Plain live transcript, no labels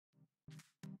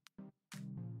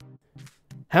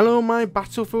Hello my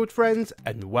Battlefield friends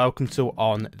and welcome to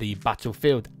On the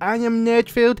Battlefield. I am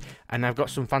Nerdfield and I've got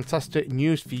some fantastic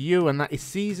news for you, and that is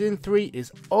Season 3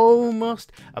 is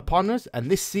almost upon us,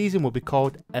 and this season will be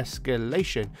called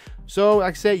Escalation. So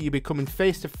like I say, you'll be coming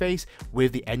face to face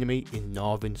with the enemy in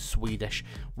northern Swedish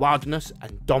wilderness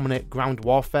and dominate ground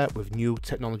warfare with new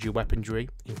technology weaponry,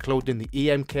 including the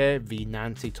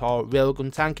NVK-S22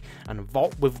 Railgun tank and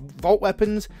vault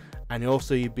weapons. And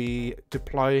also you'll be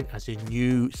deploying as a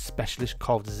new specialist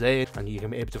called Zain, and you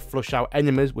can be able to flush out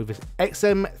enemies with his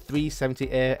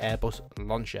XM370A airburst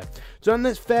launcher. So on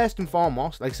this, first and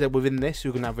foremost, like I said, within this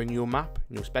you're going to have a new map,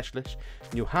 new specialist,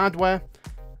 new hardware,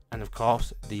 and of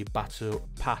course the battle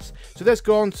pass. So let's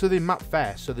go on to the map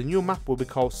first. So the new map will be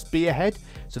called Spearhead.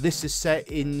 So this is set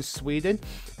in Sweden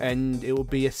and it will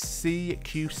be a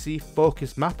CQC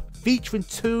focused map featuring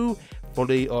two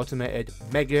fully automated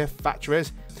mega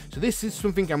factories. So this is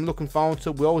something I'm looking forward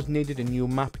to. We always needed a new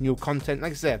map, new content.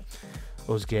 Like I said,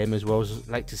 us gamers will always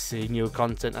like to see new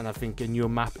content, and I think a new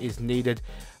map is needed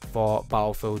for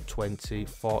Battlefield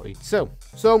 2042.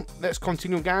 So let's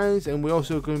continue, guys, and we're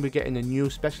also going to be getting a new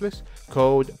specialist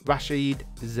called Rorsch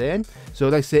Zain. So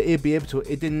like I say, he'll be able to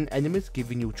hidden enemies,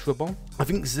 giving you trouble. I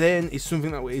think Zain is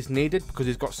something that is needed because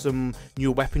he's got some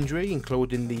new weaponry,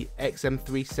 including the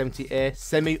XM370A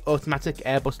semi-automatic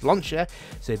airburst launcher,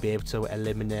 so he'll be able to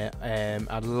eliminate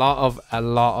a lot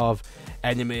of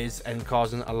enemies and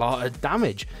causing a lot of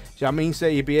damage. So I mean, so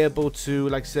you'll be able to,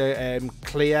 like say,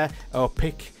 clear or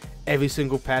pick every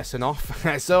single person off.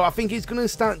 So I think he's going to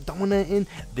start dominating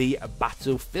the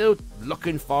battlefield.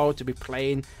 Looking forward to be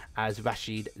playing as Rorsch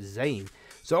Zain.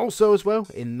 So also as well,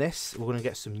 in this we're going to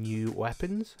get some new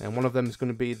weapons, and one of them is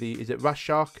going to be the Rorsch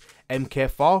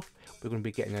Mk-4. We're going to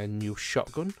be getting a new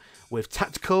shotgun with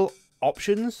tactical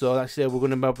options. So like I said, we're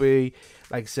going to maybe,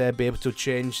 like I said, be able to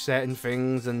change certain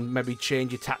things and maybe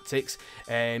change your tactics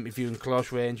if you're in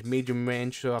close range, medium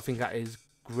range. So I think that is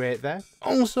great there.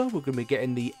 Also, we're going to be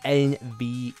getting the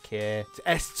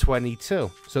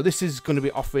NVK-S22. So this is going to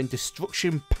be offering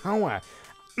destruction power.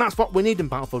 That's what we need in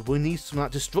Battlefield. We need some of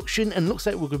that destruction, and looks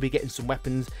like we're going to be getting some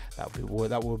weapons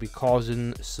that will be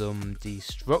causing some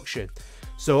destruction.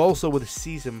 So also with the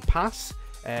season pass,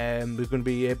 we're going to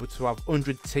be able to have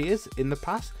 100 tiers in the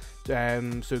pass. So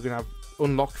we're going to have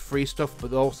unlock free stuff,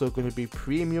 but also going to be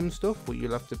premium stuff what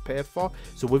you'll have to pay for.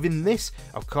 So within this,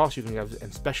 of course, you can have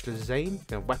Specialist Zain,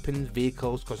 weapons,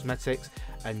 vehicles, cosmetics,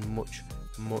 and much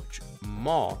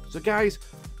more. So guys,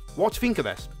 what do you think of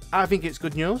this? I think it's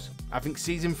good news. I think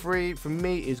Season 3 for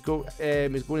me is going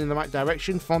in the right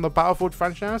direction from the Battlefield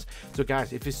franchise. So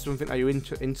guys, if this is something that you're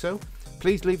into,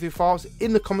 please leave your thoughts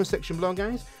in the comment section below,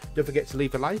 guys. Don't forget to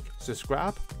leave a like,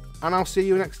 subscribe, and I'll see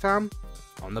you next time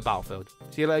on the Battlefield.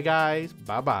 See you later, guys.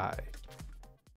 Bye bye.